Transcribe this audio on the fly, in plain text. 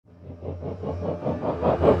Hello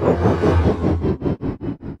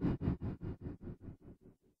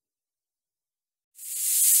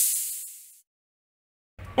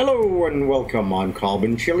and welcome, I'm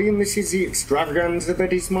Carbon Chili and this is the extravaganza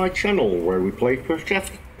that is my channel where we play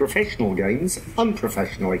professional games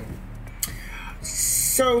unprofessionally.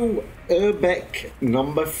 So, Urbek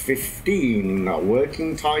number 15,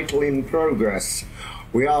 working title in progress.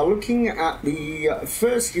 We are looking at the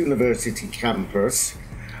first university campus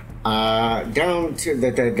down to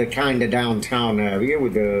the kind of downtown area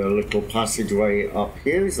with a little passageway up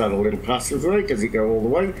here. Is that a little passageway? Does it go all the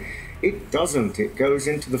way? It doesn't. It goes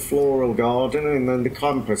into the floral garden and then the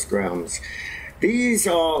campus grounds. These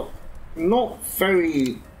are not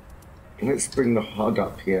very... Let's bring the HUD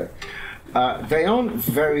up here. They aren't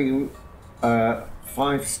very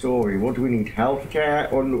 5-story. What do we need?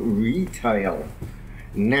 Healthcare or retail?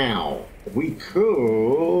 Now, we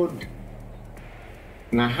could...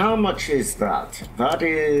 Now, how much is that? That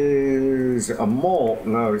is a mall.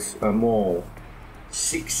 No, it's a mall.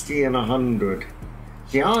 60 and 100.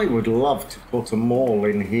 Yeah, I would love to put a mall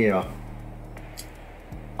in here.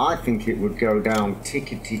 I think it would go down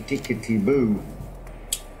tickety-boo.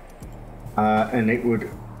 And it would...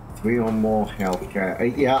 3 or more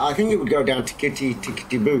healthcare. Yeah, I think it would go down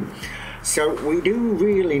tickety-boo. So we do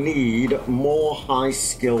really need more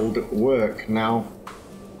high-skilled work. Now,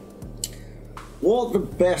 what the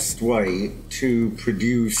best way to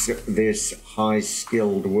produce this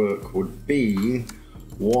high-skilled work would be,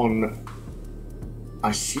 one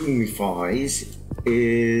assumifies,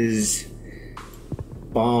 is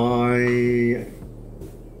by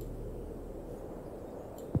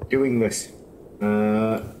doing this,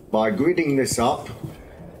 by gridding this up.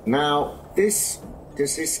 Now this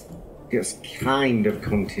is just kind of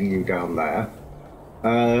continue down there.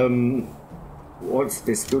 What's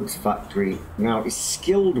this goods factory? Now it's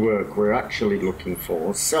skilled work we're actually looking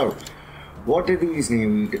for. So what do these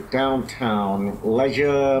need? Downtown,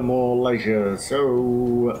 leisure, more leisure.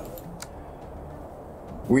 So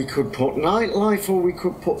we could put nightlife or we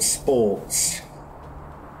could put sports.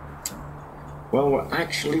 Well,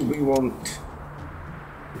 actually we want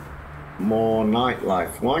more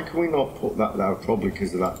nightlife. Why can we not put that there? Probably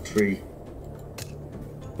because of that tree.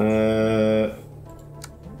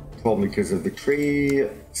 Probably because of the tree.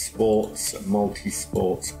 Sports,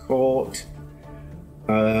 multi-sports court.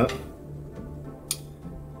 You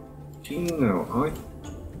know, I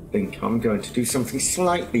think I'm going to do something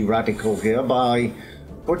slightly radical here by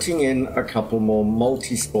putting in a couple more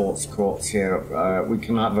multi-sports courts here. We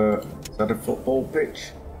can have a... Is that a football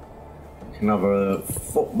pitch? We can have a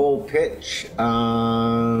football pitch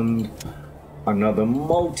and another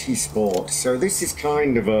multi-sport. So this is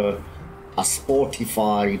kind of a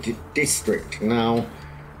sportified district. Now,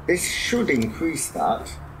 this should increase that.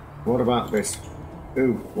 What about this?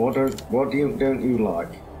 Ooh, what don't you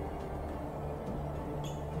like?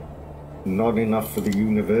 Not enough for the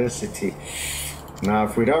university. Now,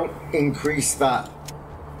 if we don't increase that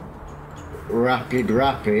rapid,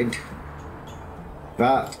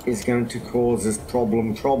 that is going to cause us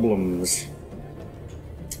problems.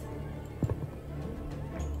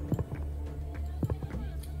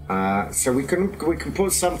 So we can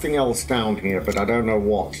put something else down here, but I don't know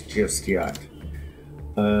what just yet.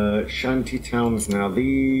 Shanty towns. Now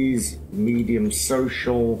these medium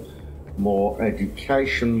social. More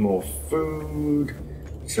education, more food,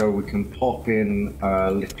 so we can pop in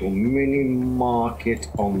a little mini market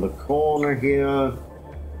on the corner here.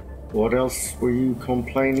 What else were you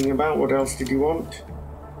complaining about? What else did you want?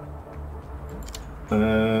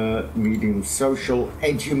 Medium social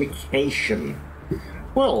education.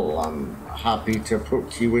 Well, I'm happy to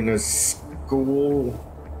put you in a school.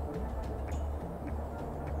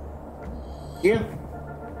 Yeah.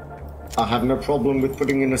 I have no problem with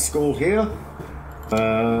putting in a school here.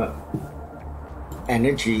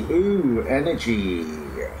 Energy. Ooh, energy.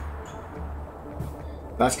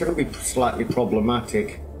 That's going to be slightly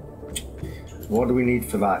problematic. What do we need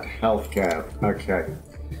for that? Healthcare. Okay.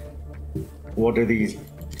 What are these?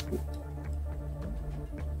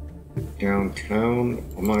 Downtown.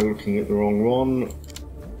 Am I looking at the wrong one?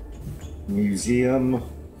 Museum.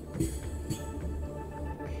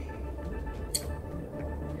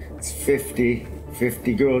 50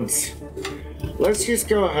 goods. Let's just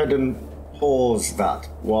go ahead and pause that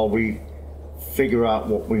while we figure out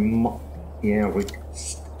what we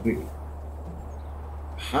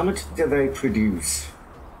how much do they produce?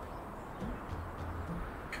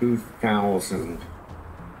 2,000.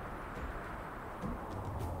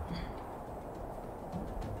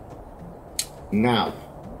 Now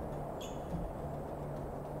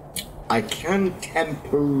I can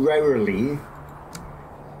temporarily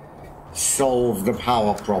solve the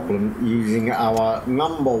power problem using our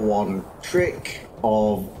 #1 trick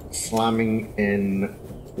of slamming in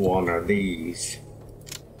one of these.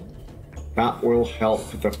 That will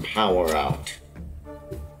help the power out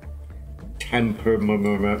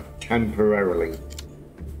temporarily.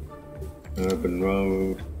 Urban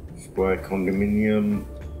road, square condominium.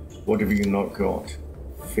 What have you not got?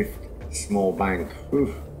 50 small bank.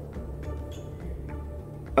 Oof.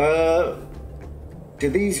 Do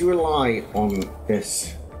these rely on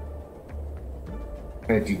this?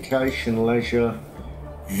 Education, leisure.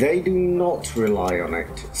 They do not rely on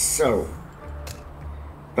it. So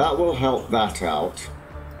that will help that out.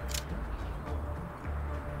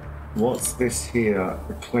 What's this here?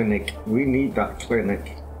 The clinic. We need that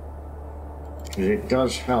clinic because it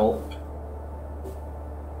does help.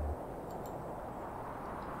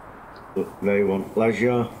 They want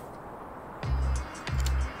leisure.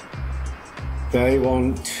 They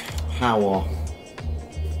want power.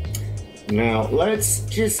 Now let's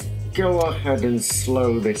just go ahead and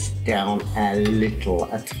slow this down a little,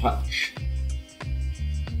 a touch,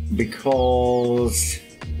 because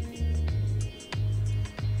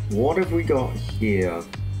what have we got here?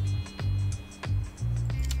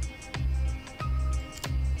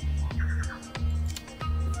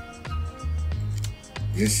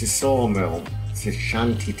 This is sawmill. It's a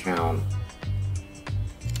shanty town.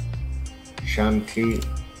 Shanty,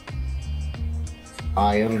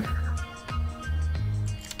 iron.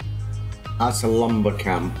 That's a lumber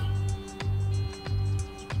camp.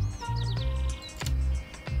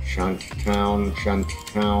 Shanty town,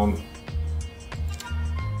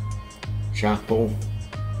 chapel.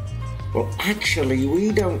 Well, actually,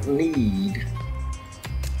 we don't need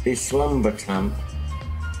this lumber camp.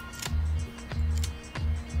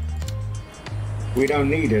 We don't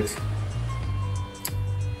need it.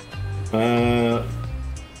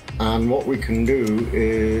 And what we can do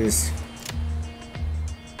is,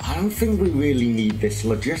 I don't think we really need this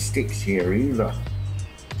logistics here either.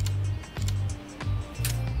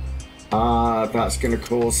 That's going to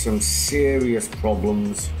cause some serious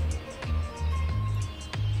problems.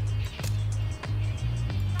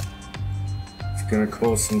 It's going to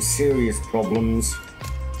cause some serious problems.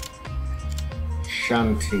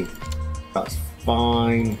 Shanty, that's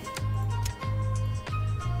fine.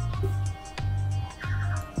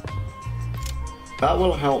 That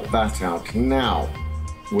will help that out. Now,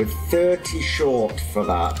 with 30 short for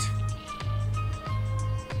that.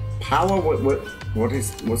 Power,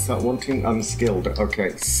 what's that wanting? Unskilled.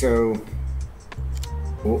 Okay, so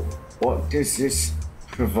what does this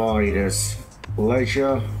provide us?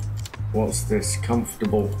 Leisure. What's this?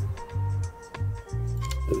 Comfortable.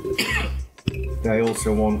 They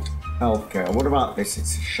also want healthcare. What about this?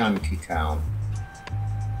 It's a shanty town.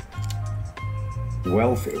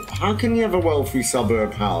 Wealthy. How can you have a wealthy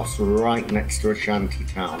suburb house right next to a shanty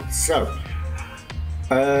town? So,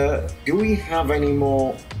 do we have any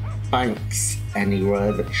more banks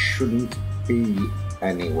anywhere that shouldn't be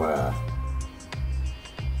anywhere?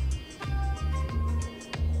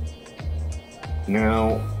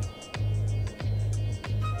 Now,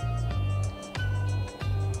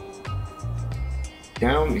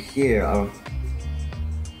 down here,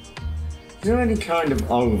 is there any kind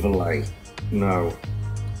of overlay? No.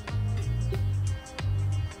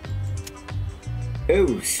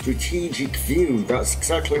 Oh, strategic view. That's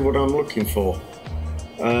exactly what I'm looking for.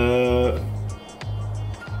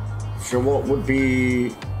 So what would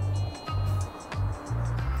be...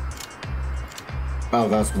 Oh,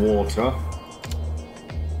 that's water.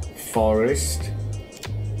 Forest.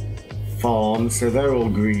 Farm, so they're all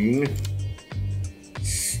green.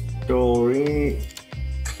 Story.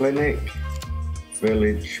 Clinic.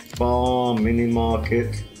 Village, bar, mini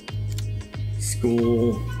market,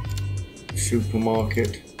 school,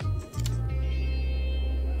 supermarket,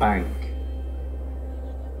 bank.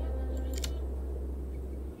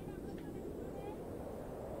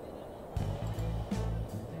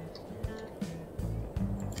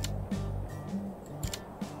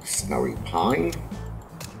 Snowy pine.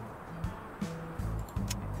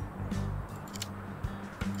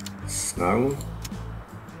 Snow.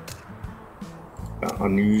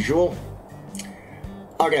 Unusual.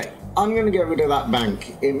 Okay, I'm going to get rid of that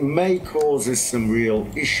bank. It may cause us some real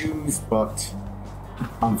issues, but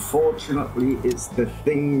unfortunately it's the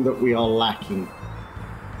thing that we are lacking.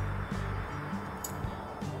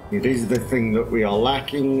 It is the thing that we are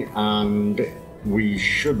lacking, and we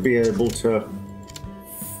should be able to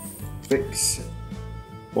fix.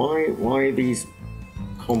 Why are these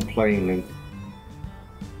complaining?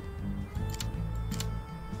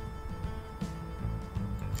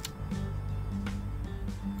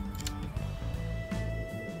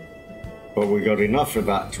 But we got enough of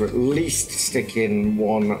that to at least stick in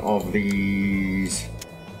one of these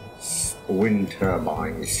wind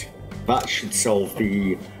turbines. That should solve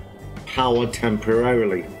the power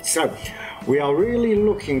temporarily. So we are really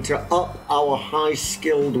looking to up our high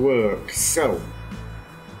skilled work. So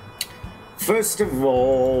first of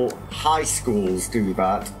all, high schools do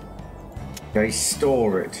that. They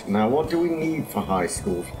store it. Now what do we need for high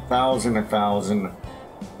schools? 1,000.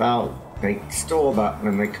 They store that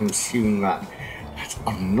and they consume that. That's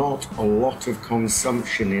not a lot of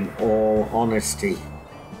consumption, in all honesty.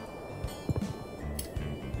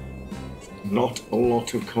 Not a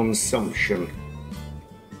lot of consumption.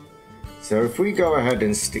 So if we go ahead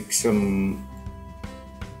and stick some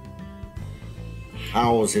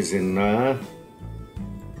houses in there,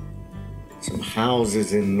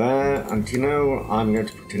 and you know, I'm going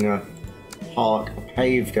to put in a park, a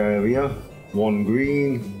paved area, one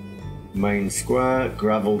green, main square,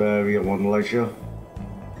 gravelled area, one leisure,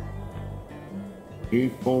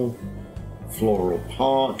 people, floral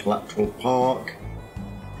park, lateral park,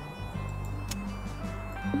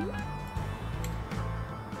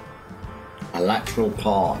 a lateral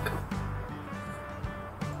park.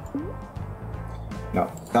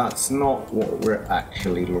 No, that's not what we're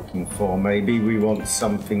actually looking for. Maybe we want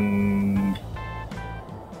something.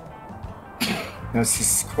 That's a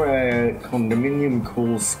square condominium,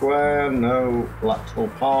 cool square. No, lateral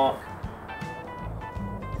park.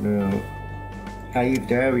 No,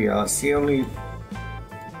 paved area. That's the only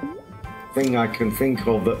thing I can think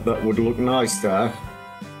of that would look nice there.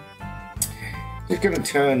 Just going to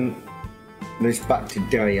turn this back to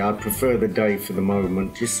day. I prefer the day for the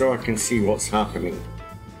moment, just so I can see what's happening.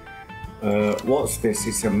 What's this?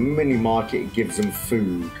 It's a mini market. It gives them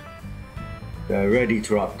food. They're ready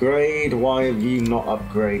to upgrade. Why have you not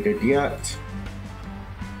upgraded yet?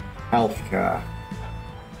 Healthcare.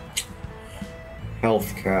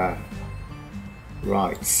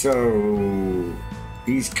 Right, so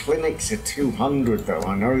these clinics are 200 though.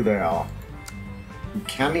 I know they are.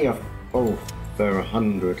 Can he have... Oh, they're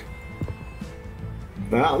 100.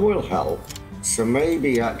 That will help. So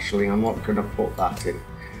maybe actually I'm not going to put that in.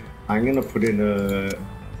 I'm going to put in a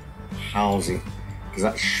housing, because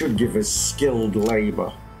that should give us skilled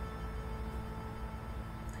labour.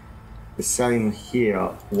 The same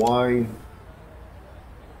here. Why?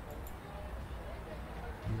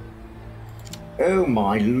 Oh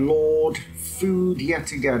my lord, food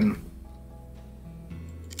yet again.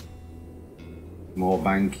 More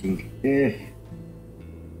banking.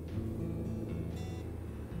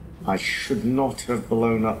 I should not have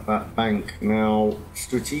blown up that bank. Now,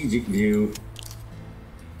 strategic view.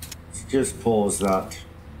 Let's just pause that.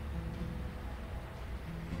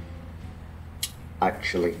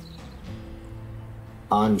 Actually,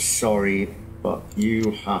 I'm sorry, but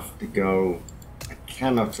you have to go. I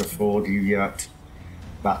cannot afford you yet.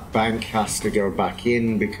 That bank has to go back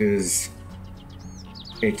in because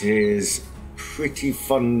it is pretty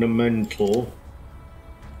fundamental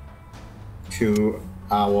to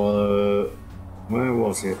our, where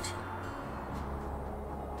was it?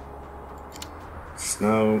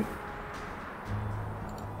 Snow.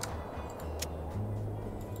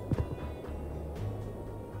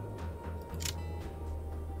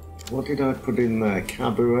 What did I put in there?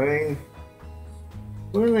 Cabaret?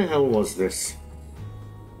 Where the hell was this?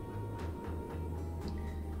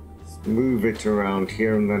 Let's move it around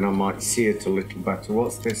here and then I might see it a little better.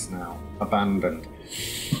 What's this now? Abandoned.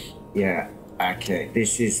 Yeah. Okay,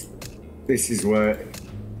 this is where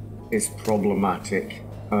it's problematic.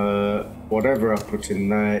 Whatever I put in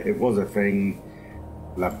there, it was a thing.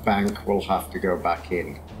 The bank will have to go back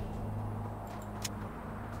in.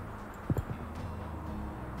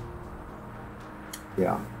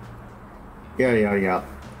 Yeah.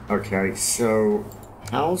 Okay, so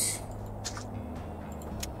house.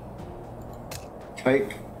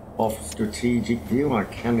 Take off strategic view. I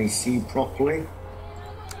can't see properly.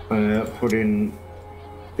 Put in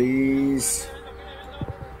these.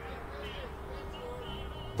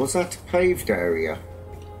 Was that a paved area?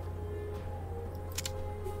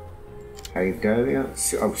 Paved area?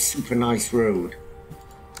 Oh, super nice road.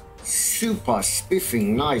 Super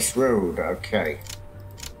spiffing nice road, okay.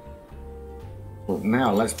 Well,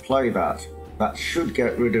 now let's play that. That should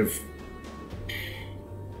get rid of...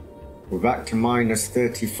 We're back to minus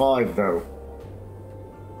 35 though.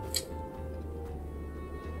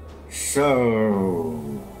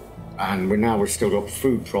 So, and we're still got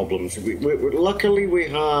food problems. Luckily we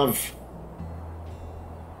have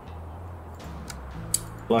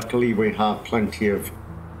plenty of,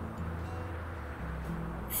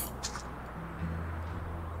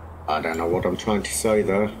 I don't know what I'm trying to say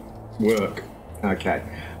there. work. Okay.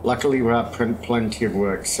 Luckily we have plenty of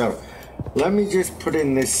work. So let me just put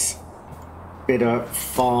in this bit of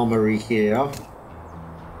farmery here.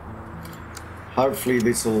 Hopefully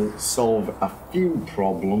this will solve a few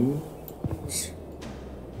problems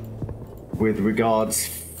with regards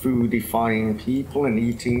foodifying people and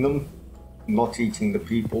eating them. Not eating the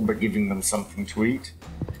people, but giving them something to eat.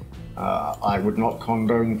 I would not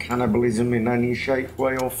condone cannibalism in any shape,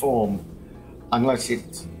 way or form. Unless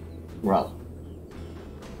it's, well,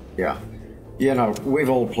 yeah. You know, we've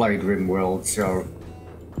all played RimWorld, so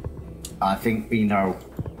I think we know.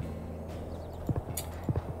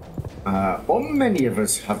 Or many of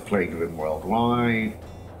us have played RimWorld. Why?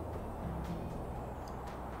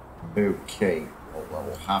 Okay, well,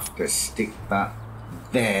 we'll have to stick that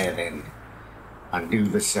there then. And do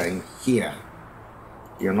the same here.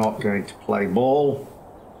 You're not going to play ball.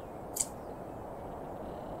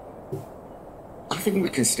 I think we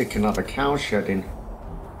can stick another cow shed in.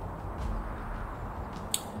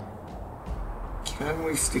 Can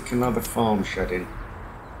we stick another farm shed in?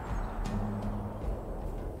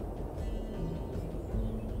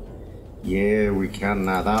 Yeah, we can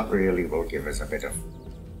now. That really will give us a bit of...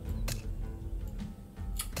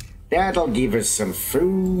 That'll give us some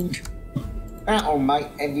food. That'll make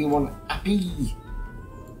everyone happy.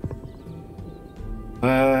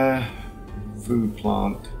 Food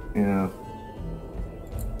plant, yeah.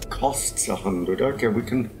 Costs 100. Okay, we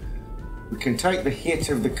can take the hit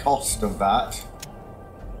of the cost of that.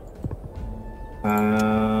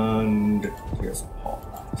 And just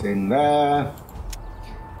pop that in there.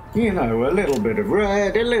 You know, a little bit of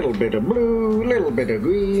red, a little bit of blue, a little bit of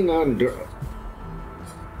green, and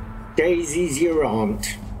Daisy's your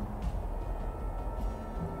aunt.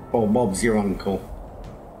 Or Bob's your uncle.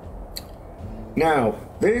 Now,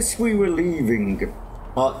 this we were leaving,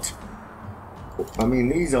 but I mean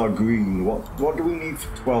these are green. What do we need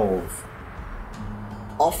for 12?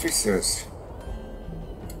 Officers.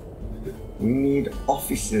 We need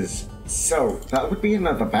officers. So that would be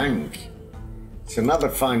another bank. It's another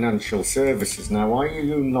financial services. Now, why are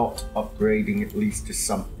you not upgrading at least to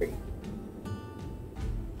something?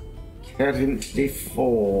 Currently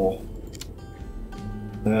 4.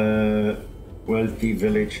 Wealthy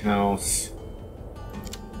village house.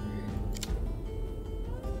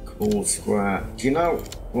 Cool square. Do you know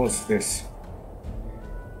what's this?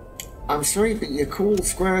 I'm sorry, but your cool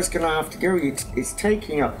square is gonna have to go. It's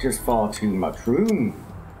taking up just far too much room.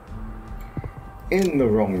 In the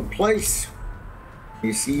wrong place.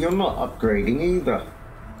 You see, you're not upgrading either.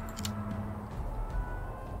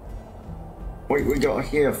 Wait, we got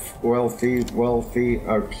here wealthy,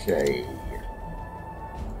 okay.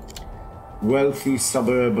 Wealthy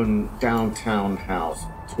suburban downtown house.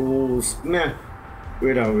 Tools, nah,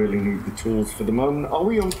 we don't really need the tools for the moment. Are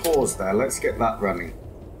we on pause there? Let's get that running.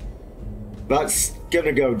 That's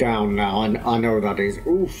gonna go down now, and I know that is.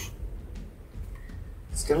 Oof.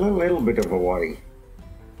 Still a little bit of a way.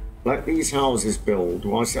 Let these houses build.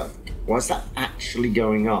 Why's that actually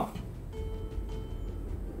going up?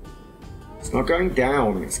 It's not going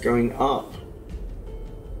down, it's going up.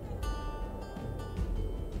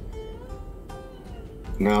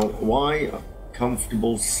 Now, why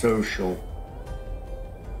comfortable social?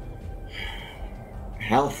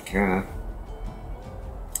 Healthcare.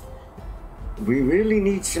 We really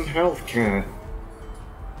need some healthcare.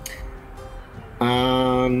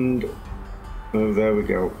 And oh, there we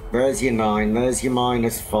go. There's your 9, there's your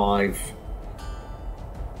 -5.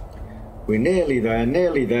 We're nearly there,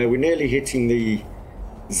 we're nearly hitting the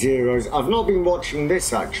zeros. I've not been watching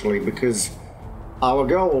this actually because our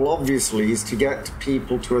goal obviously is to get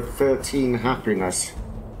people to a 13 happiness.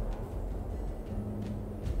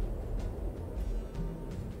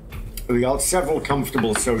 We got several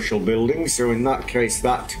comfortable social buildings, so in that case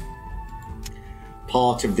that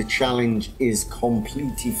part of the challenge is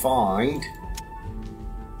completified.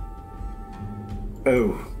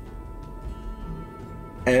 Oh,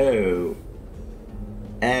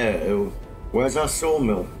 where's our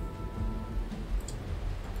sawmill?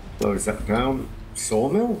 Close that down.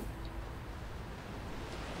 Sawmill?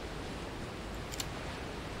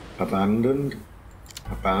 Abandoned.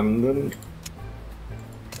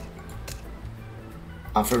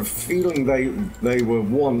 I have a feeling they were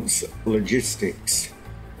once logistics.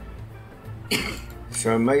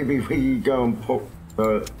 So maybe we go and put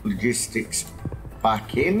the logistics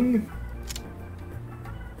back in.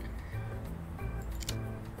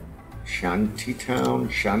 Shantytown.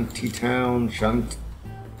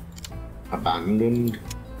 Abandoned.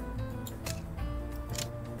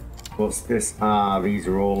 What's this? Ah, these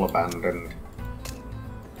are all abandoned.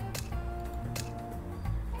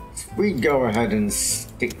 we go ahead and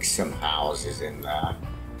stick some houses in there,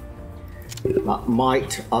 that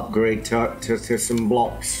might upgrade to some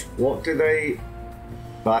blocks. What do they...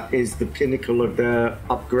 That is the pinnacle of their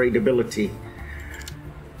upgradability.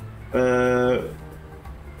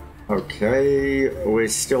 Okay, we're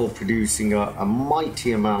still producing a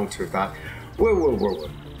mighty amount of that. Whoa.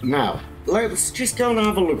 Now, let's just go and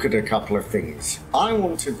have a look at a couple of things. I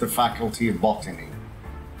wanted the Faculty of Botany.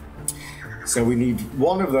 So we need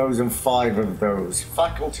 1 of those and 5 of those.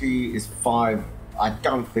 Faculty is 5. I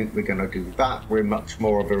don't think we're going to do that. We're much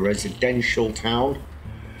more of a residential town.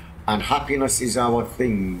 And happiness is our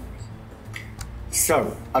thing.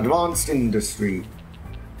 So, advanced industry.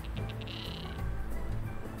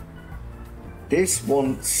 This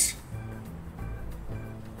wants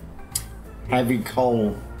heavy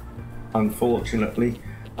coal, unfortunately.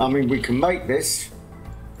 I mean, we can make this.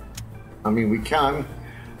 I mean, we can.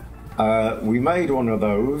 We made one of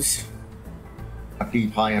those, a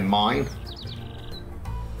deep iron mine.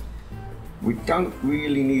 We don't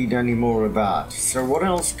really need any more of that. So what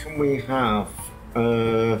else can we have?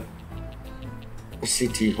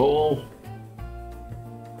 City Hall.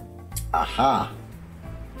 Aha.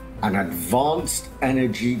 An advanced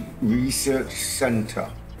energy research center.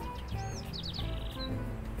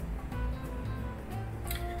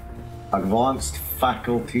 Advanced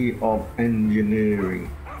faculty of engineering.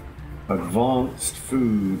 Advanced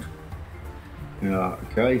food. Yeah,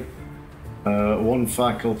 okay. 1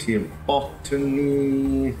 faculty of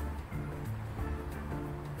botany.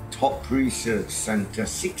 Top research center.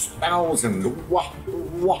 6,000. What?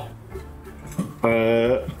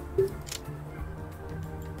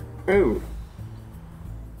 Oh.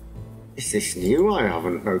 Is this new? I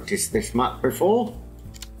haven't noticed this map before.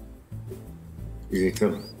 Is it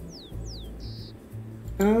a...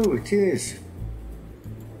 Oh, it is.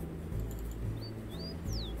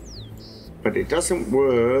 But it doesn't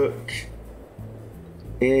work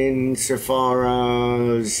insofar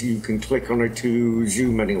as you can click on it to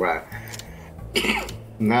zoom anywhere.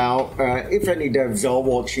 Now, if any devs are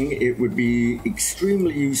watching, it would be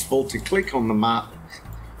extremely useful to click on the map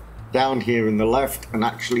down here in the left and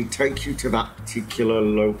actually take you to that particular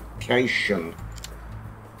location.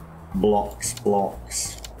 Blocks,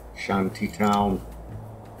 Shantytown.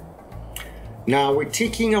 Now, we're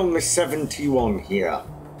ticking on the 71 here.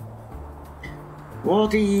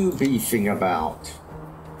 What are you beefing about?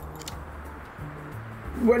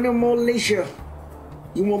 Want more leisure?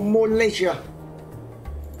 You want more leisure?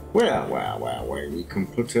 Well, we can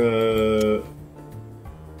put a...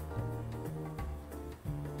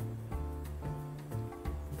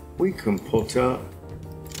 We can put a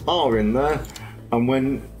R in there, and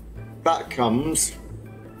when that comes,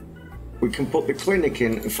 we can put the clinic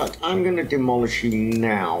in. In fact, I'm going to demolish you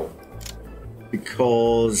now,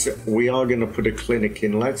 because we are going to put a clinic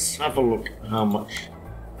in. Let's have a look at how much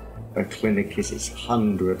a clinic is. It's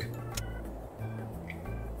 100.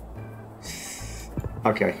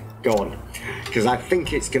 Okay, go on. Because I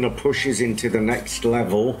think it's going to push us into the next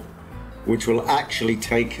level, which will actually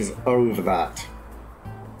take us over that.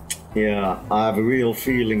 Yeah, I have a real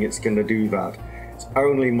feeling it's going to do that. It's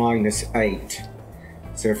only -8.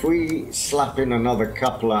 So if we slap in another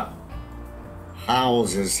couple of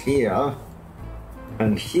houses here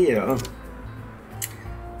and here,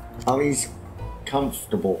 are these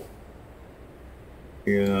comfortable?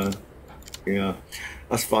 Yeah,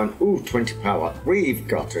 that's fine. Ooh, 20 power. We've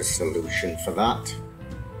got a solution for that.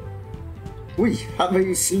 We have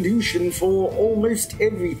a solution for almost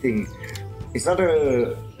everything. Is that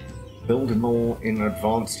a build more in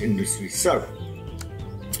advanced industry? So,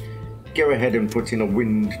 go ahead and put in a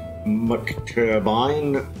wind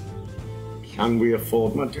turbine. Can we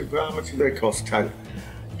afford much? How much do they cost? 10.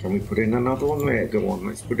 Can we put in another one? There, go on.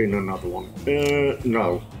 Let's put in another one.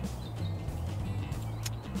 No.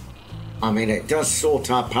 I mean, it does sort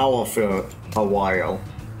our power for a while.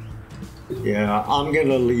 Yeah, I'm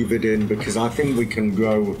gonna leave it in because I think we can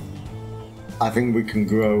grow.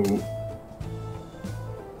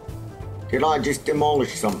 Did I just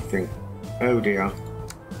demolish something? Oh dear.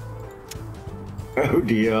 Oh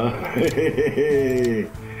dear.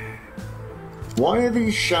 Why are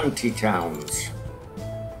these shanty towns?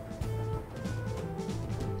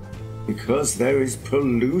 Because there is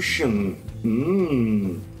pollution.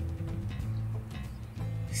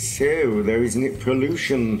 So there is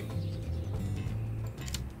pollution.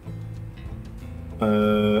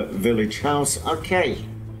 Village house. Okay.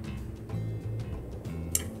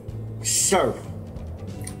 So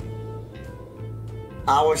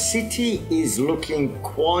our city is looking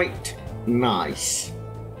quite nice.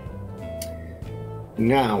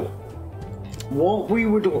 Now, what we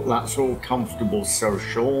would look, that's all comfortable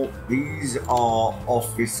social. These are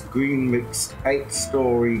office green mixed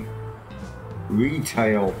 8-story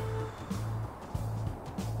retail.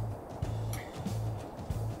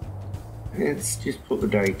 Let's just put the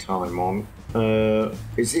daytime on.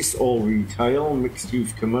 Is this all retail, mixed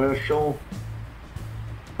use commercial?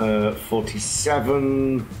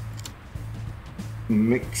 47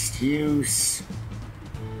 mixed use.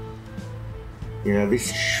 Yeah,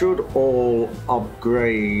 this should all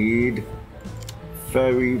upgrade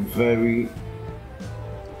very, very...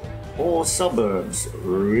 Or suburbs,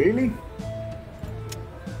 really?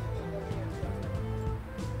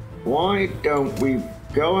 Why don't we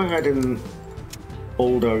go ahead and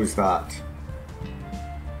bulldoze that?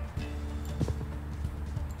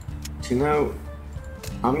 Do you know,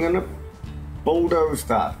 I'm gonna bulldoze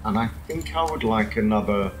that, and I think I would like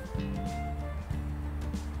another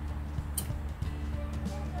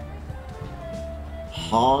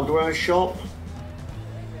hardware shop.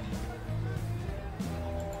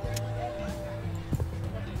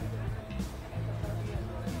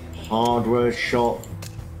 Hardware shop.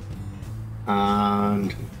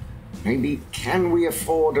 And maybe, can we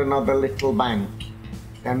afford another little bank?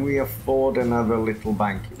 Can we afford another little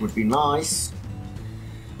bank? It would be nice.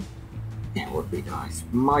 It would be nice.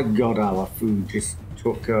 My God, our food just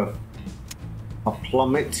took a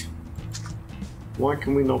plummet. Why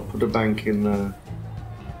can we not put a bank in there?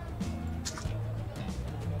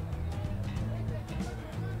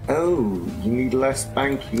 Oh, you need less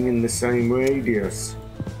banking in the same radius.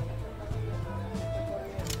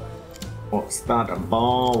 What's that, a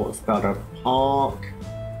bar? What's that, a park?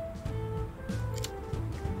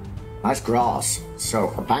 That's grass, so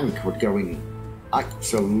a bank would go in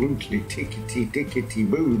absolutely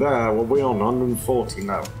tickety-boo there. What are we on, 140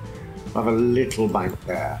 now? We'll have a little bank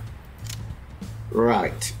there.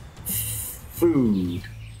 Right, food.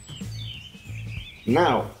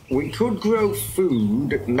 Now, we could grow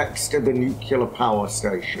food next to the nuclear power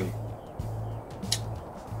station.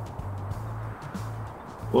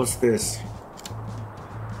 What's this?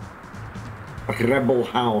 A rebel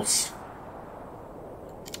house.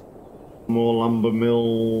 More lumber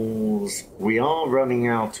mills. We are running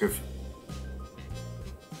out of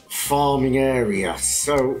farming area,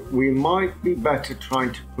 so we might be better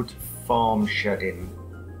trying to put a farm shed in.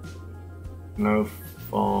 No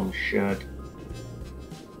farm shed.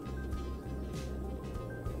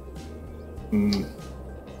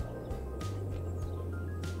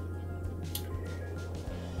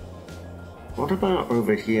 What about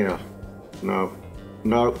over here? No,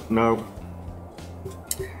 no, no.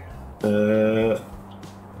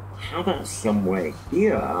 How about somewhere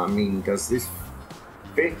here? I mean, does this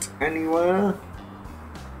fit anywhere?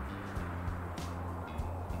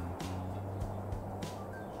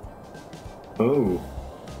 Oh,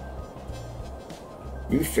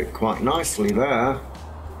 you fit quite nicely there.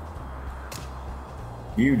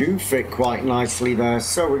 You do fit quite nicely there.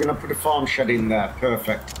 So we're going to put a farm shed in there.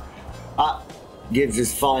 Perfect. That gives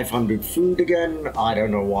us 500 food again. I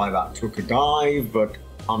don't know why that took a dive, but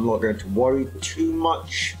I'm not going to worry too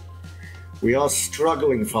much. We are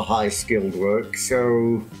struggling for high skilled work,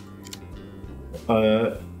 so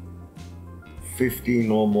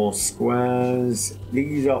 15 or more squares.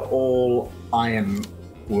 These are all iron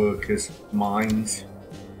workers' mines.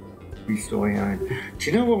 Restore iron.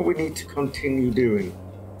 Do you know what we need to continue doing?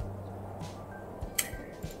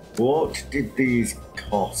 What did these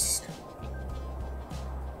cost?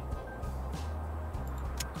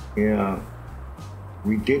 Yeah,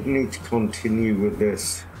 we did need to continue with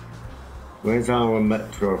this. Where's our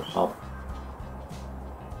metro hub?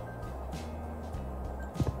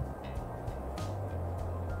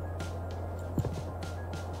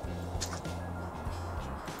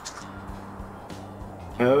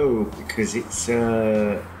 Oh, because it's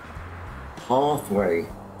a pathway.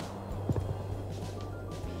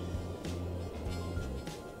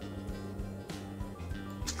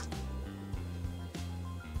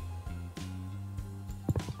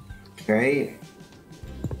 Okay.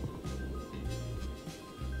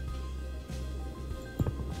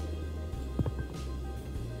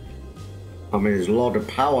 I mean, there's a lot of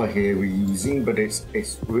power here we're using, but it's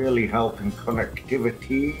really helping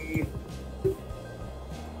connectivity.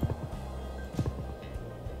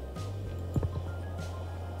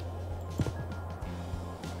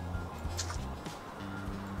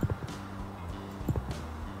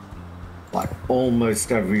 Like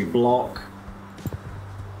almost every block.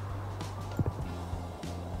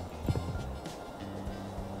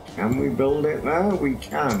 Can we build it there? We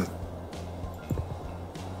can.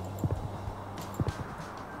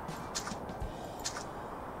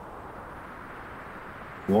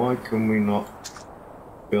 Why can we not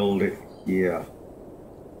build it here?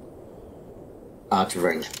 Out of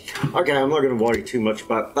range. Okay, I'm not going to worry too much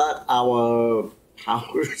about that. Our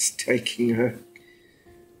power is taking a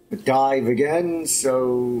dive again,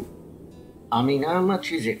 so... I mean, how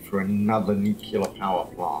much is it for another nuclear power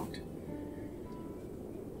plant?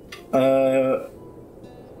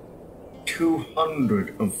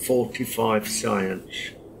 245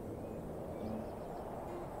 science.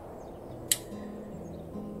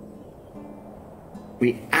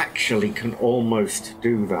 We actually can almost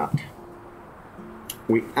do that.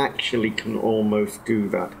 We actually can almost do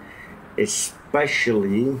that.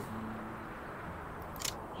 Especially,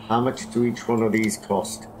 how much do each one of these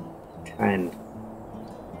cost? 10.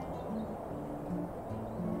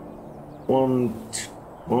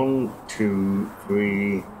 1, 2,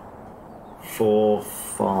 3, 4,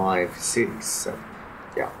 5, 6, 7.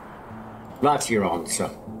 Yeah. That's your answer.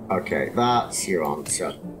 Okay, that's your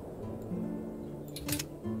answer.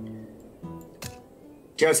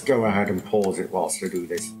 Just go ahead and pause it whilst I do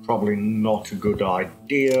this. Probably not a good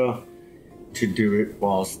idea to do it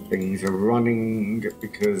whilst things are running,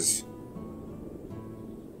 because...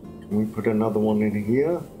 Can we put another one in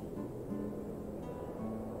here?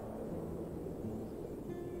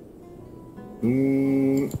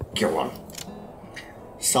 Go on.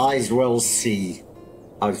 Sizewell C,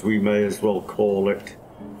 as we may as well call it.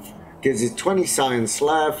 Gives us 20 science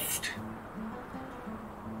left.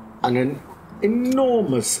 And an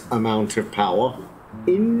enormous amount of power.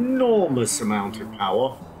 Enormous amount of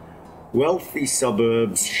power. Wealthy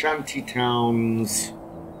suburbs, shanty towns.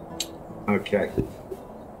 Okay.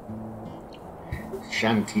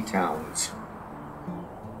 Shanty towns.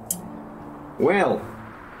 Well,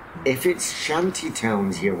 if it's shanty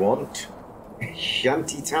towns you want,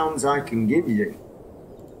 shanty towns I can give you.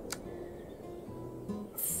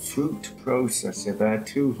 Fruit processor, they're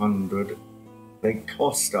 200. They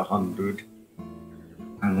cost 100.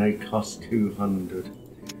 And they cost 200.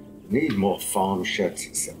 Need more farm sheds.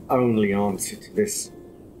 It's the only answer to this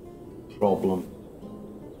problem.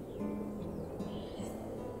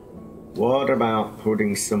 What about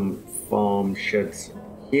putting some farm sheds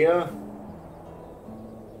here?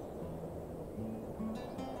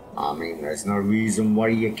 I mean, there's no reason why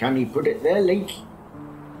you can't put it there, Link.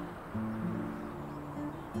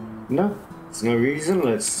 No, there's no reason.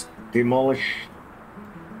 Let's demolish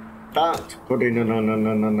that, put in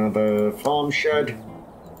another farm shed.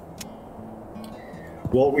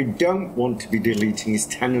 What we don't want to be deleting is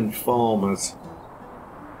tenant farmers.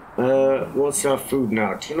 What's our food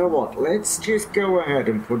now? Do you know what? Let's just go ahead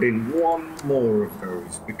and put in one more of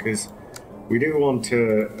those, because we do want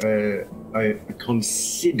a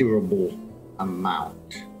considerable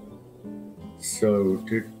amount. So,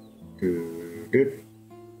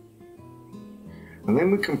 and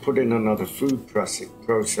then we can put in another food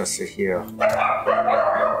processor here.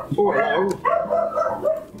 Oh, hello.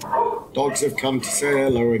 Dogs have come to say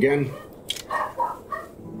hello again.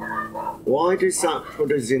 Why does that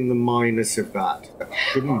put us in the minus of that? That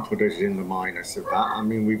shouldn't put us in the minus of that. I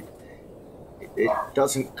mean, it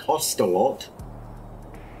doesn't cost a lot.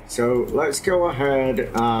 So let's go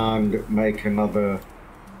ahead and make another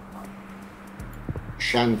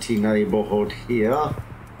shanty neighborhood here.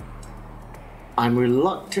 I'm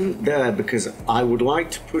reluctant there because I would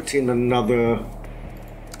like to put in another...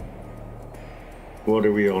 What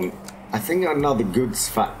are we on? I think another goods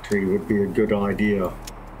factory would be a good idea.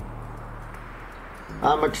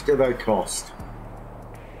 How much do they cost?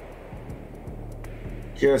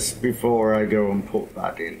 Just before I go and put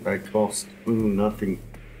that in, they cost nothing.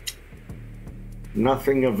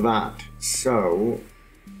 Nothing of that. So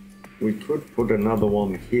we could put another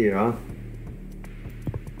one here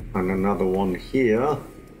and another one here.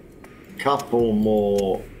 Couple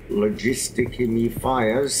more logistic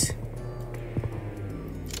fires.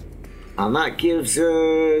 And that gives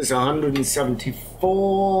us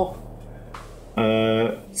 174.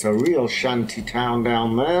 It's a real shanty town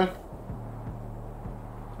down there.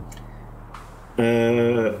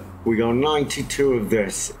 We got 92 of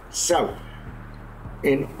this. So,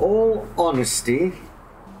 in all honesty,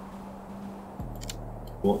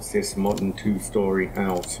 what's this modern two-story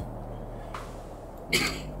house?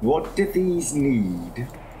 What do these need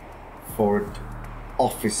for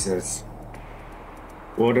officers?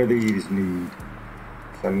 What do these need?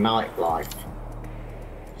 The nightlife.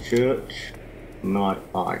 Church,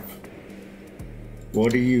 nightlife.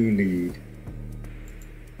 What do you need?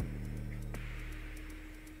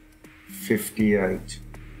 58.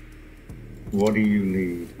 What do you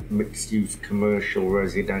need? Mixed use, commercial,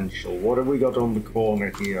 residential. What have we got on the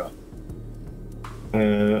corner here?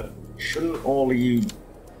 Shouldn't all of you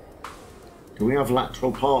Do we have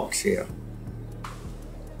lateral parks here?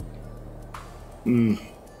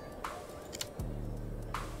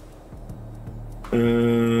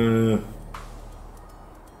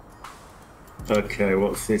 Okay,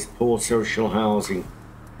 what's this? Poor social housing.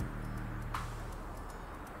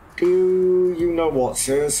 Do you know what,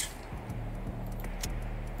 sirs?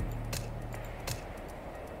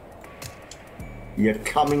 You're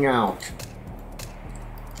coming out.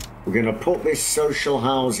 We're going to put this social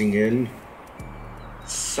housing in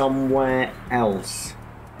somewhere else.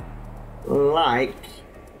 Like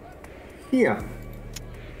here.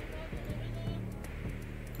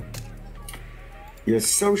 Your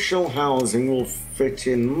social housing will fit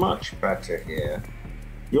in much better here.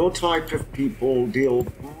 Your type of people deal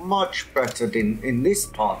much better in this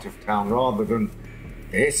part of town rather than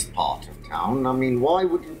this part of town. I mean, why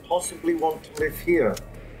would you possibly want to live here?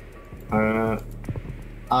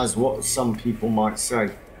 As what some people might say.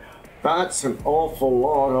 That's an awful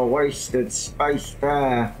lot of wasted space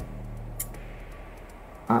there.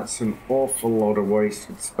 That's an awful lot of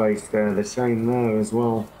wasted space there. The same there as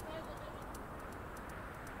well.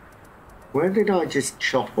 Where did I just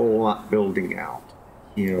chop all that building out?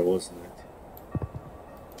 Here, wasn't it?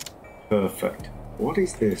 Perfect. What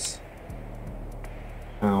is this?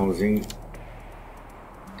 Housing.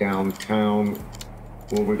 Downtown.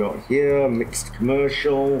 What we got here? Mixed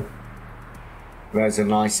commercial. There's a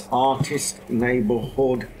nice artist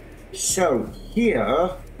neighborhood. So here,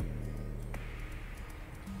 a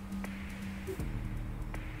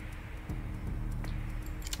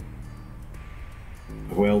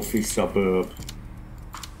wealthy suburb.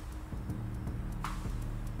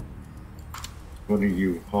 What are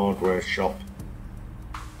you? Hardware shop.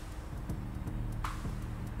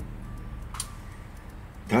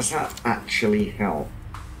 Does that actually help?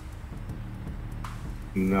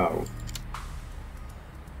 No.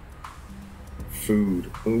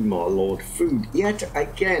 Food. Oh my lord. Food. Yet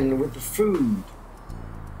again with the food.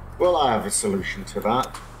 Well, I have a solution to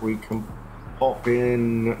that. We can pop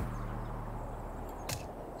in... Do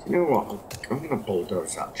you know what? I'm going to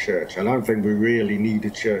bulldoze that church. I don't think we really need a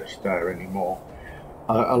church there anymore.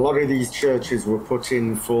 A lot of these churches were put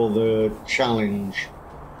in for the challenge.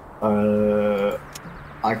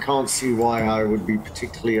 I can't see why I would be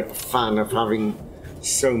particularly a fan of having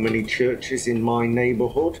so many churches in my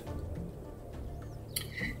neighborhood.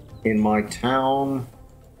 In my town.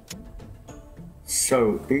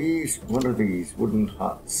 So these, what are these? Wooden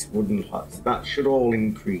huts, wooden huts. That should all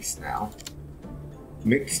increase now.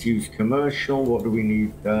 Mixed use commercial, what do we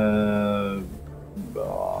need?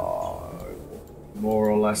 More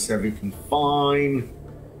or less everything fine.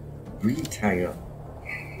 Retail.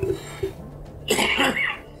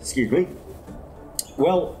 Excuse me.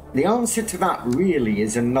 Well, the answer to that really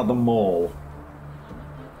is another mall.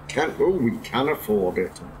 We can afford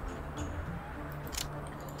it.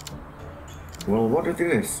 Well, what is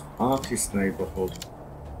this? Artist neighborhood.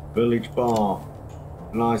 Village bar.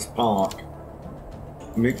 Nice park.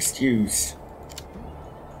 Mixed use.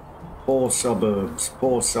 Poor suburbs.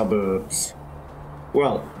 Poor suburbs.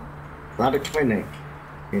 Well, that a clinic?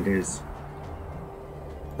 It is.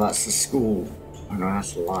 That's the school. And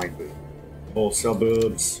that's the library. Poor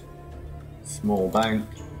suburbs. Small bank.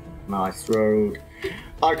 Nice road.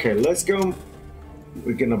 Okay, let's go.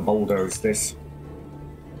 We're gonna bulldoze this.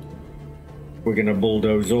 We're gonna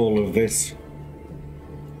bulldoze all of this.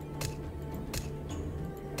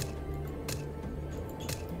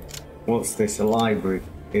 What's this? A library?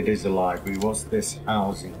 It is a library. What's this?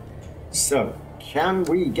 Housing. So, can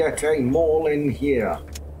we get a mall in here?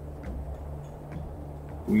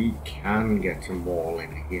 We can get a mall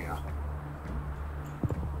in here.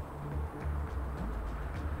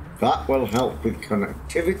 That will help with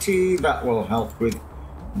connectivity. That will help with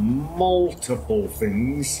multiple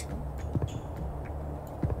things.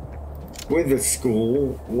 With the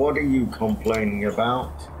school, what are you complaining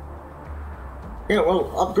about? Yeah,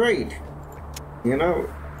 well, upgrade. You know,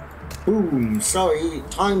 boom. Sorry,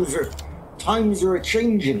 times are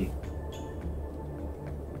a-changing.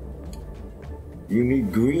 You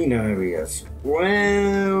need green areas.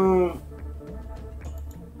 Well,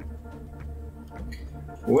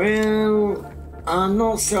 I'm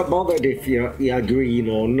not so bothered if you're green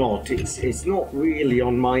or not. It's not really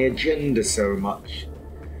on my agenda so much.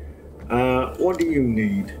 What do you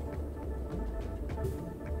need?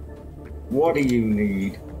 What do you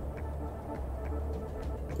need?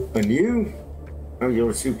 A new? Oh, you're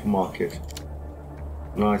a supermarket.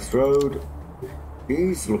 Nice road.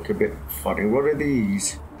 These look a bit funny. What are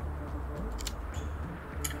these?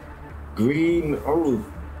 Green. Oh,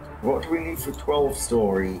 what do we need for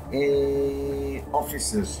 12-story?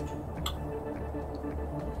 Offices.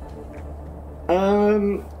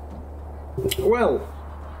 Well,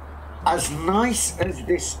 as nice as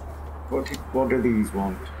this, what do these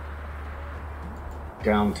want?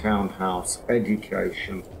 Downtown house,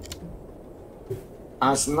 education.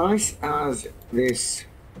 As nice as this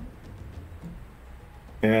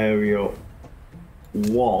area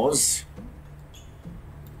was,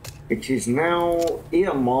 it is now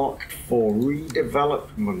earmarked for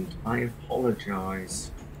redevelopment. I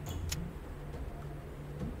apologize.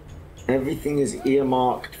 Everything is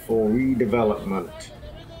earmarked for redevelopment.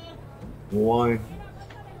 Why?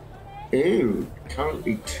 Ew,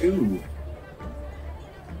 currently 2.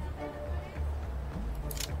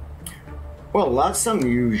 Well, that's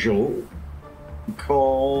unusual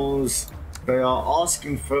because they are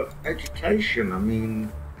asking for education. I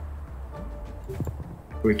mean,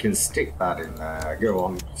 we can stick that in there. Go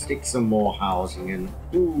on, stick some more housing in.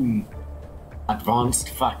 Boom. Advanced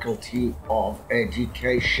Faculty of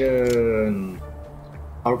Education.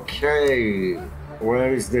 Okay,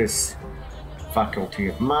 where is this? Faculty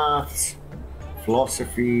of Maths,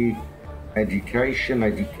 Philosophy,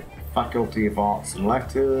 Education, Faculty of Arts and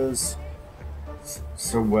Letters.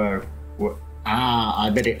 So where I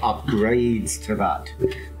bet it upgrades to that.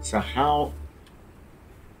 So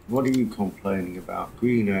what are you complaining about?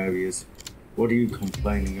 Green areas. What are you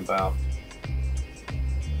complaining about?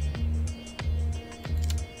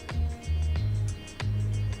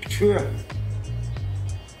 Sure.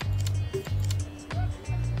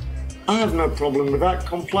 I have no problem with that.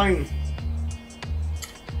 Complain.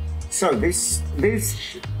 So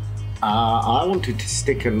I wanted to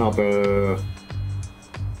stick another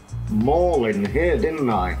mall in here, didn't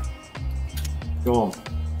I? Go on.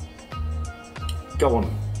 Go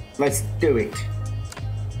on. Let's do it.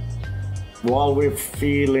 While we're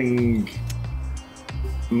feeling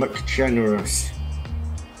McGenerous.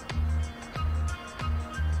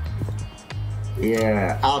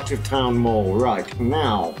 Yeah, out of town mall. Right,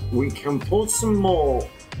 now we can put some more.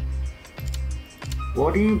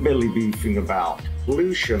 What are you billy beefing about?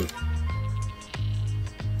 Pollution.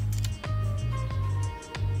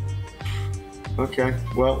 Okay,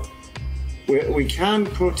 well, we can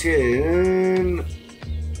put in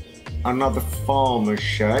another farmer's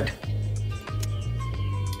shed.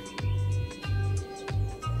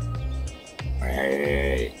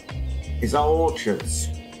 Hey, is that orchards?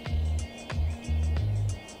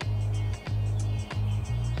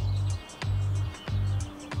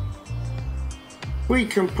 We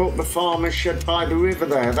can put the farmer's shed by the river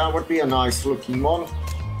there. That would be a nice looking one.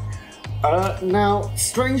 Now,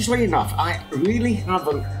 strangely enough, I really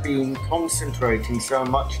haven't been concentrating so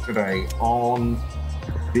much today on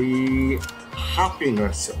the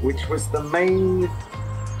happiness, which was the main...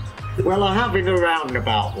 Well, I have in a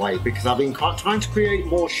roundabout way, because I've been trying to create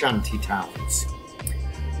more shanty towns.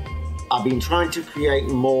 I've been trying to create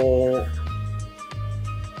more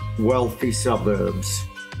wealthy suburbs.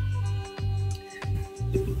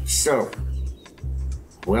 So,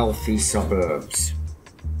 wealthy suburbs.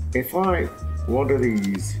 What are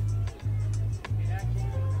these?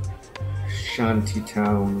 Shanty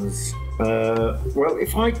towns. Well,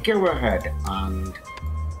 if I go ahead and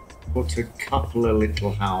put a couple of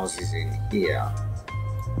little houses in here,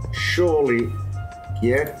 surely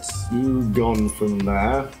get you gone from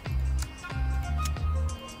there.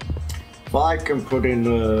 If I can put in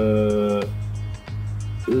a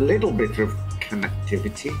little bit of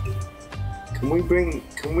connectivity, can we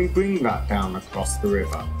bring that down across the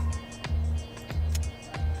river?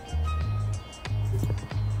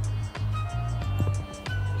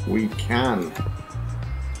 We can.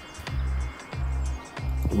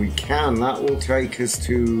 That will take us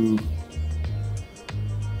to...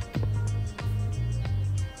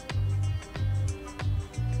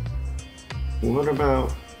 What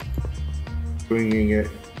about bringing it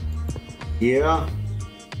here?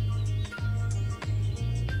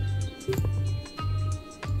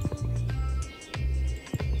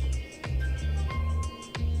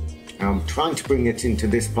 I'm trying to bring it into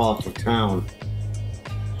this part of town.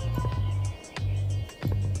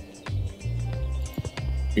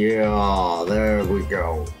 Yeah, there we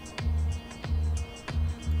go.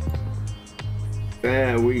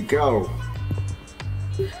 There we go.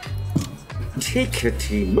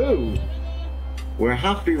 Tickety-boo. We're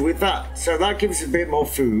happy with that. So that gives us a bit more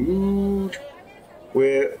food.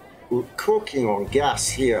 We're cooking on gas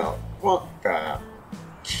here. What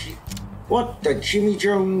the Jimmy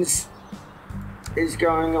Jones is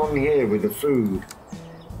going on here with the food?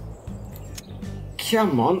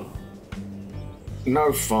 Come on.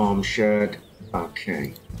 No farm shed.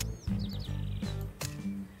 Okay.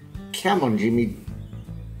 Come on, Jimmy.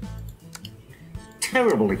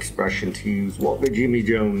 terrible expression to use. What the Jimmy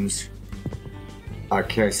Jones.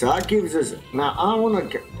 Okay, so that gives us, now I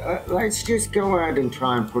want to, let's just go ahead and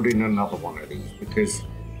try and put in another one of these, because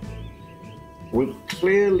we're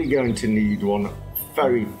clearly going to need one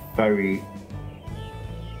very, very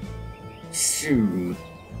soon.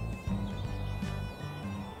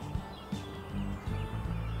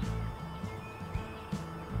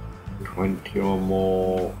 $20 or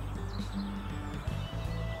more.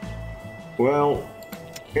 Well,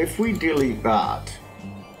 if we delete that,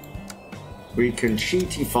 we can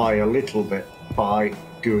cheatify a little bit by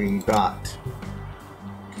doing that.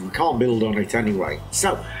 We can't build on it anyway.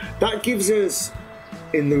 So that gives us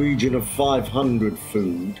in the region of 500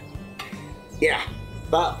 food. Yeah,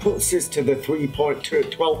 that puts us to the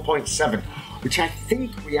 12.7, which I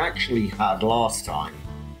think we actually had last time,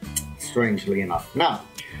 strangely enough. Now,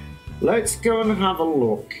 let's go and have a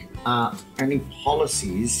look at any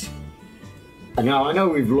policies. And now I know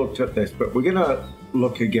we've looked at this, but we're gonna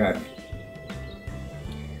look again.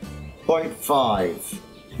 0.5,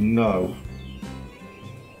 no.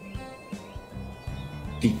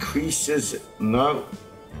 Decreases, no.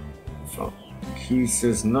 So,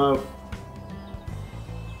 decreases, no.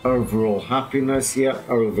 Overall happiness, yeah.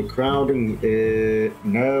 Overcrowding,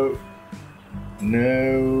 no.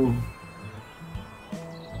 No.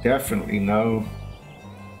 Definitely no.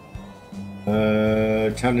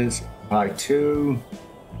 Tenants by 2.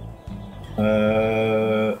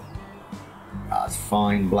 That's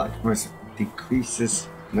fine. Blacksmith decreases,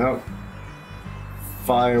 no.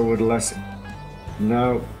 Firewood less,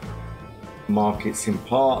 no. Markets in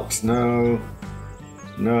parks, no.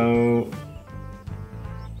 No.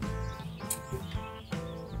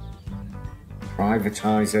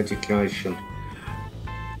 Privatize education.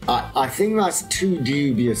 I think that's too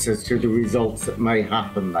dubious as to the results that may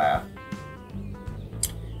happen there.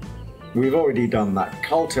 We've already done that.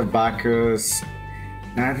 Cult of backers.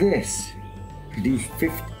 Now this, produce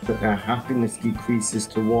 50, but their happiness decreases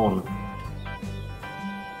to 1.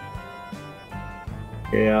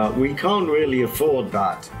 Yeah, we can't really afford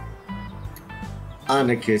that.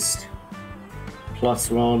 Anarchist,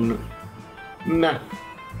 +1. Meh.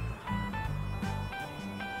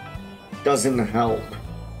 Doesn't help.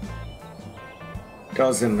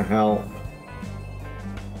 Doesn't help.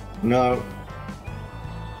 No.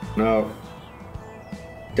 No.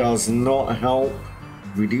 Does not help.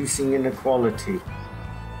 Reducing inequality.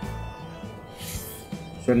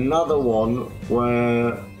 It's another one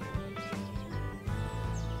where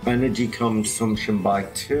energy consumption by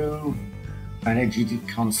 2, energy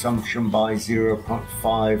consumption by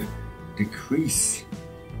 0.5 decrease.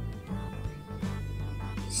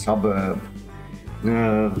 Suburb.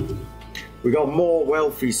 We got more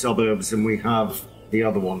wealthy suburbs than we have the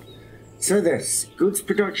other one. So this, goods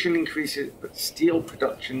production increases, but steel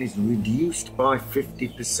production is reduced by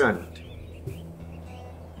 50%.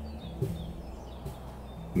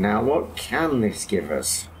 Now what can this give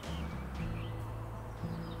us?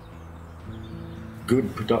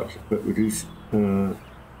 Good production, but reduce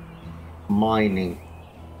mining.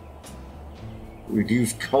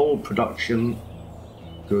 Reduce coal production,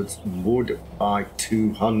 goods, wood by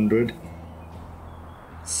 200.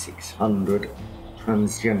 600.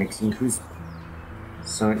 Transgenics, increase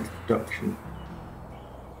science production.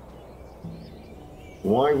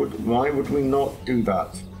 Why would we not do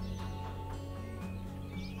that?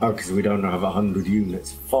 Oh, because we don't have 100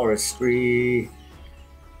 units. Forestry,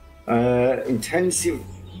 intensive.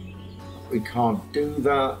 We can't do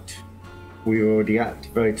that. We already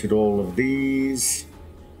activated all of these.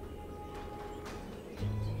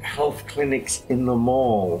 Health clinics in the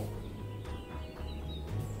mall.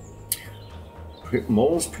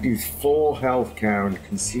 Malls produce 4 healthcare and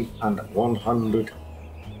consume and 100.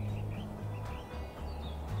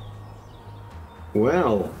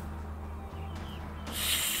 Well,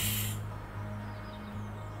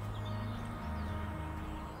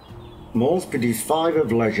 malls produce 5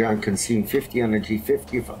 of leisure and consume 50 energy,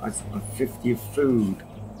 50 of food.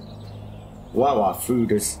 Wow, our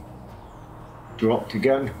food has dropped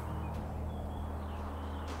again.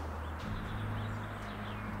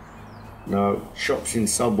 No, shops in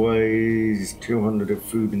subways, 200 of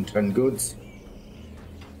food and 10 goods.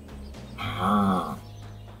 Ah.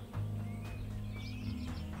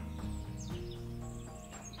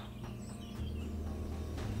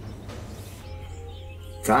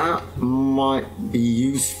 That might be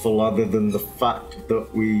useful other than the fact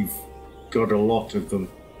that we've got a lot of them.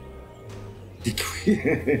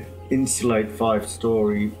 Insulate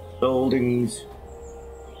 5-story buildings.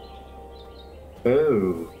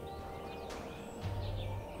 Oh.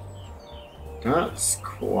 That's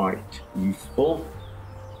quite useful.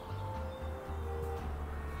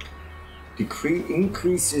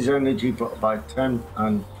 Increases energy by 10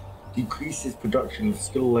 and decreases production of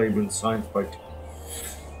skilled labor and science by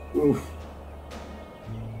 2. Oof.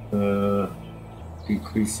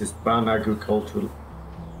 Decreases ban agricultural.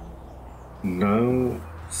 No.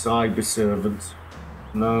 Cyber servants.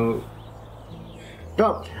 No.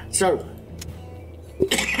 No. So,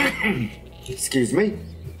 excuse me.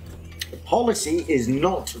 Policy is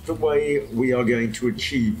not the way we are going to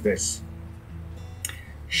achieve this.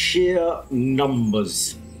 Sheer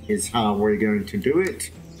numbers is how we're going to do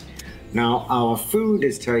it. Now, our food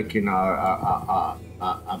is taking a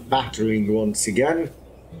battering once again.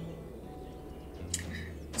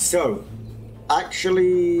 So,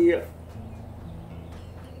 actually,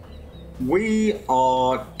 we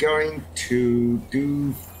are going to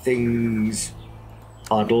do things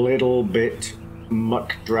a little bit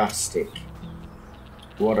much drastic.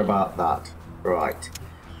 What about that? Right.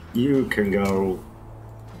 You can go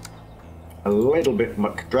a little bit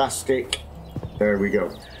much drastic. There we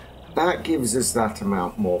go. That gives us that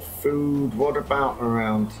amount more food. What about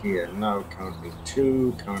around here? No, currently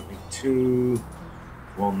 2, currently 2.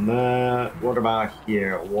 1 there. What about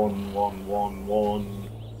here? 1, 1, 1, 1.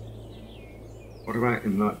 What about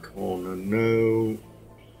in that corner? No.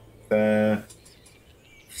 There.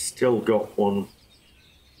 Still got 1.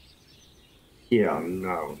 Here,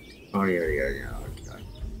 no. Oh, yeah, okay.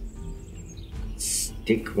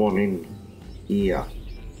 Stick 1 in here.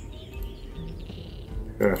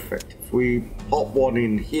 Perfect. If we pop 1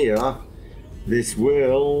 in here, this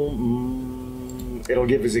will... it'll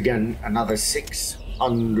give us again another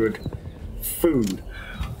 600 food.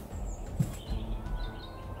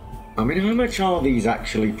 I mean, how much are these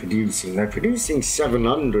actually producing? They're producing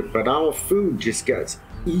 700, but our food just gets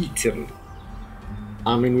eaten.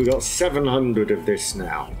 I mean, we got 700 of this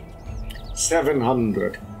now.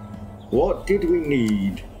 700. What did we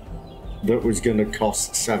need that was going to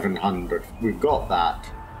cost 700? We've got that.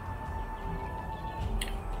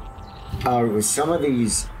 Oh, it was some of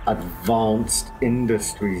these advanced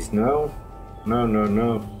industries. No.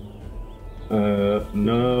 No.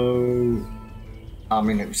 I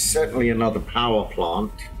mean, it was certainly another power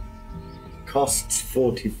plant. Costs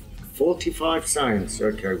 45 science.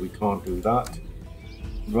 Okay, we can't do that.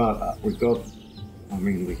 Right, we've got, I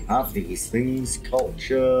mean, we have these things.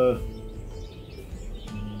 Culture.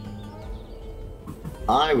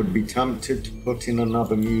 I would be tempted to put in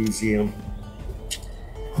another museum.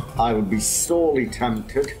 I would be sorely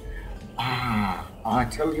tempted. I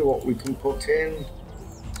tell you what we can put in.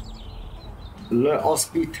 Le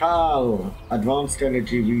Hospital, Advanced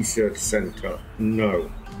Energy Research Center. No.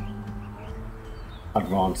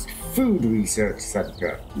 Advanced Food Research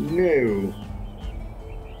Center. No.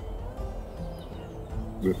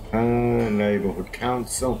 Repair, Neighbourhood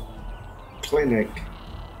Council, Clinic,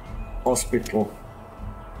 Hospital.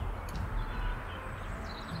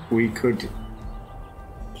 We could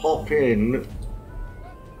pop in.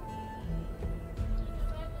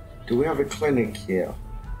 Do we have a clinic here?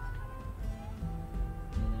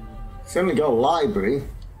 Certainly got a library.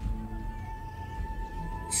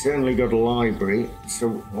 Certainly got a library. So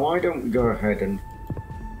why don't we go ahead and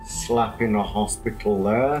slap in a hospital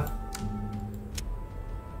there?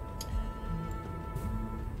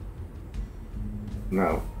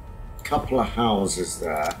 No. Couple of houses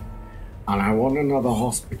there. And I want another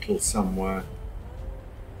hospital somewhere.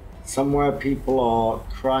 Somewhere people are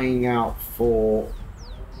crying out for...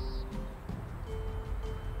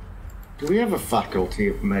 Do we have a faculty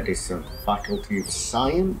of medicine? Faculty of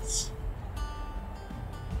science?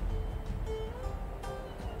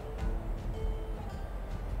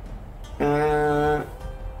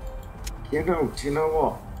 Do you know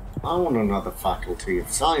what? I want another faculty of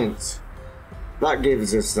science. That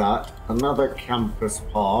gives us that. Another campus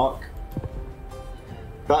park.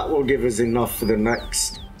 That will give us enough for the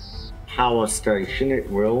next power station. It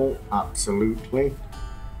will, absolutely.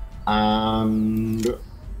 And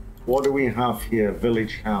what do we have here?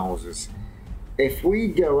 Village houses. If we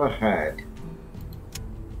go ahead,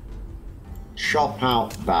 chop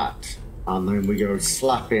out that, and then we go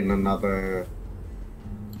slap in another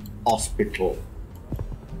hospital.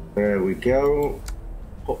 There we go.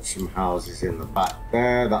 Put some houses in the back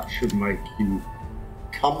there. That should make you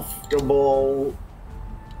comfortable.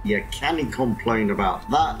 You can't complain about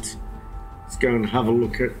that. Let's go and have a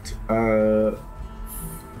look at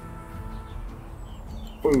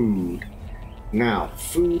food. Now,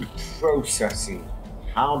 food processing.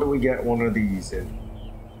 How do we get one of these in?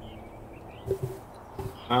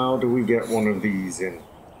 How do we get one of these in?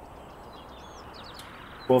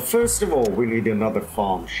 Well, first of all, we need another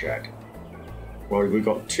farm shed. Well, we've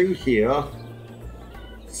got 2 here.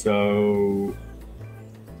 So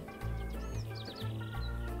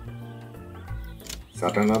is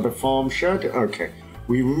that another farm shed? Okay,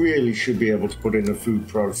 we really should be able to put in a food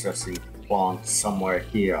processing plant somewhere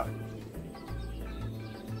here.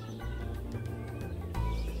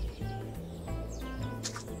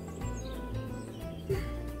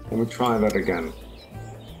 Let me try that again.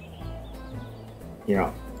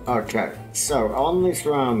 Yeah, okay, so on this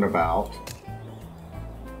roundabout,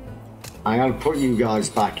 I'm going to put you guys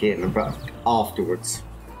back in, but afterwards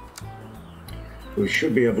we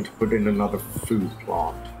should be able to put in another food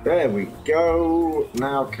plant. There we go.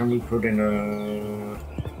 Now can we put in a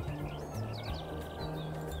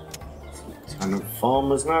ton of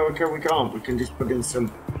farmers? No, okay, we can't. We can just put in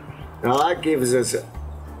some. Now that gives us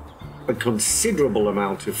a considerable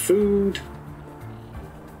amount of food.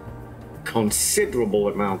 Considerable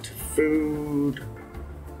amount of food.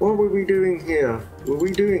 What were we doing here? Were we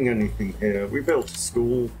doing anything here? We built a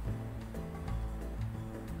school.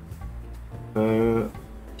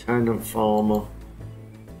 Tenant farmer.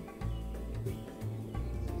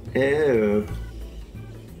 Ew.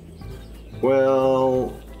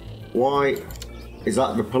 Well, why is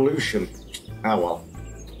that the pollution? Oh well.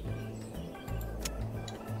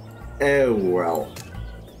 Oh well.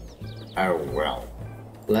 Oh well.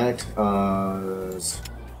 Let us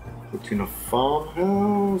put in a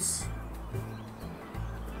farmhouse.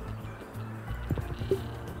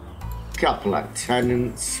 Couple of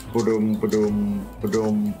tenants. Ba-dum, ba-dum,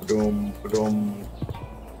 ba-dum, ba-dum, ba-dum.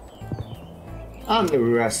 And the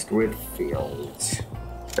rest with fields.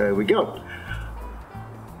 There we go.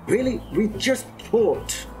 Really, we just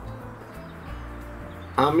put.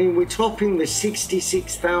 I mean, we're topping the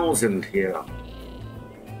 66,000 here.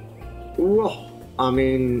 Whoa. I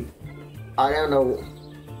mean, I don't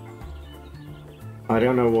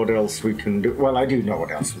know what else we can do. Well, I do know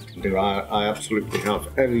what else we can do. I absolutely have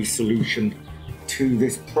every solution to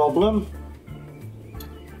this problem.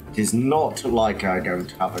 It is not like I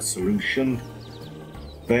don't have a solution.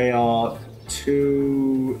 They are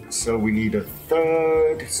two, so we need a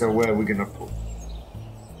third. So where are we gonna put?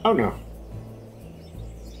 Oh no.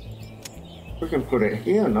 We can put it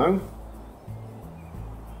here, no?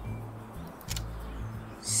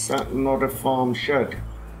 Is that not a farm shed?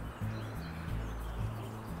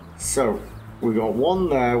 So we got one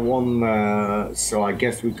there, so I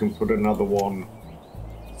guess we can put another one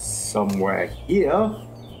somewhere here.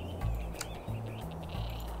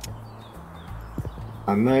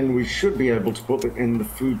 And then we should be able to put it in the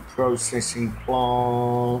food processing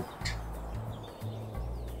plant.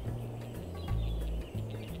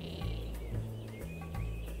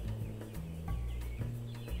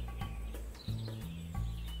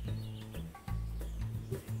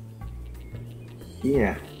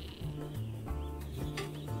 Yeah.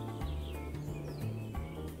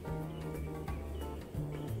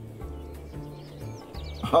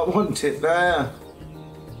 I want it there.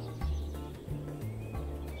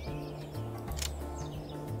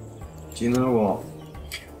 Do you know what?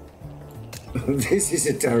 This is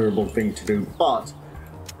a terrible thing to do, but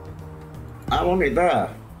I want it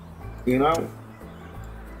there. You know?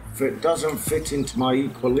 If it doesn't fit into my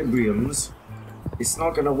equilibriums, it's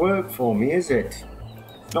not going to work for me, is it?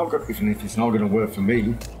 It's not good, even if it's not going to work for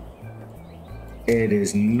me. It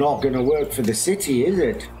is not going to work for the city, is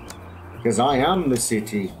it? Because I am the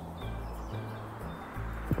city.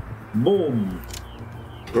 Boom.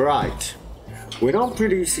 Right. We're not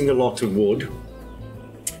producing a lot of wood.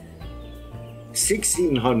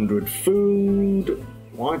 1,600 food.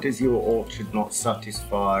 Why does your orchard not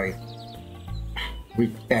satisfy? We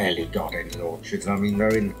barely got any orchards. I mean,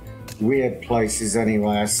 they're in weird places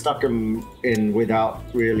anyway. I stuck them in without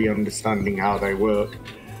really understanding how they work.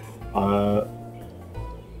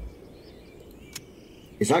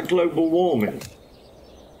 Is that global warming?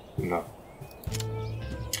 No.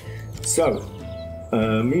 So,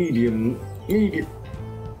 medium,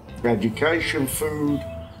 education, food,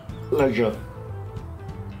 leisure.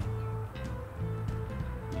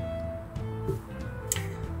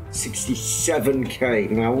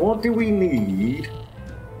 $67K. Now, what do we need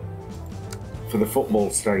for the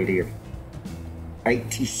football stadium?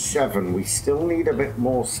 87. We still need a bit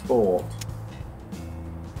more sport.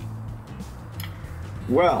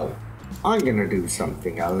 Well, I'm going to do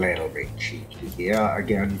something a little bit cheeky here,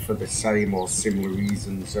 again for the same or similar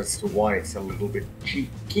reasons as to why it's a little bit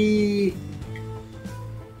cheeky.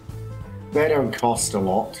 They don't cost a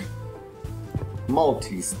lot.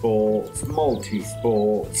 Multi-sports,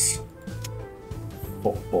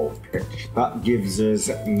 football pitch. That gives us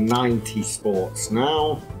 90 sports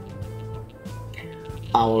now.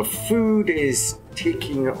 Our food is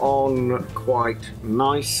ticking on quite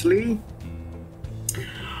nicely.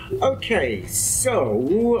 Okay,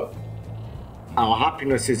 so our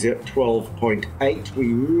happiness is at 12.8.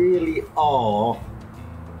 We really are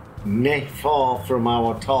far from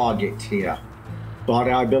our target here, but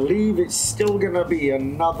I believe it's still going to be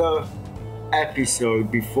another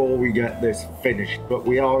episode before we get this finished. But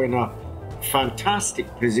we are in a fantastic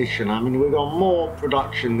position. I mean, we've got more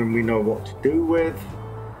production than we know what to do with.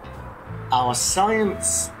 Our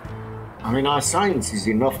science is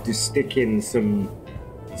enough to stick in some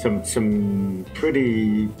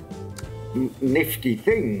pretty nifty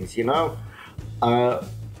things, you know.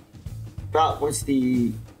 That was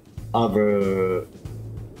the other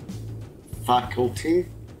faculty.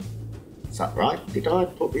 Is that right? Did I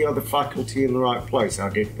put the other faculty in the right place? I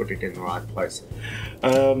did put it in the right place.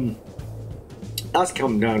 That's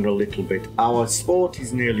come down a little bit. Our sport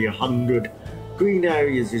is nearly 100. Green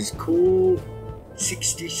areas is cool.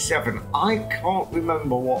 67. I can't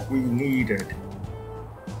remember what we needed.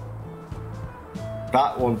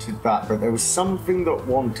 That wanted that, but there was something that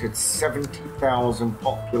wanted 70,000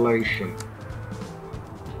 population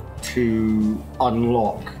to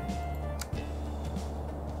unlock.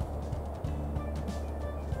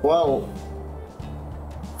 Well,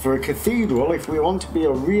 for a cathedral, if we want to be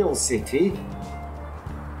a real city,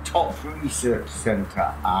 top research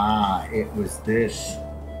center. Ah, it was this.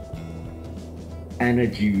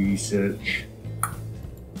 Energy research.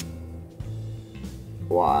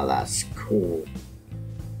 Wow, that's cool.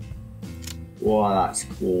 Wow, that's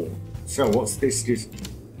cool. So what's this?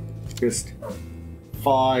 Just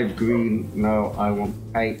 5 green. No, I want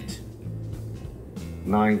 8.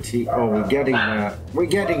 90. Oh, we're getting there. We're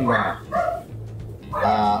getting there.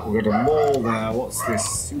 We've got a mall there. What's this?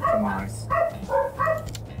 Super nice.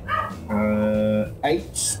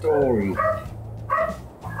 8-story.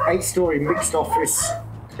 8-story mixed office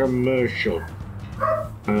commercial.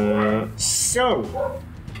 So,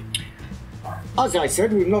 as I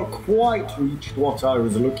said, we've not quite reached what I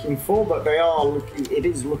was looking for, but it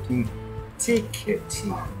is looking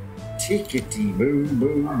tickety, boom,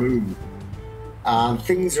 boom, boom. And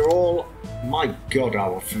things are all, my God,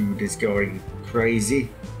 our food is going crazy.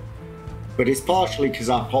 But it's partially because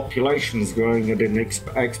our population is growing at an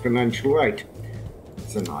exponential rate.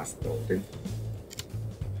 It's a nice building.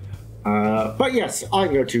 But yes,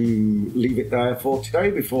 I'm going to leave it there for today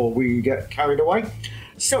before we get carried away.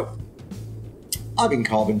 So, I've been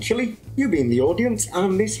Carbon Chili, you've been the audience,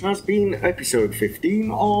 and this has been episode 15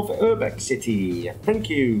 of Urbek City. Thank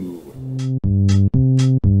you.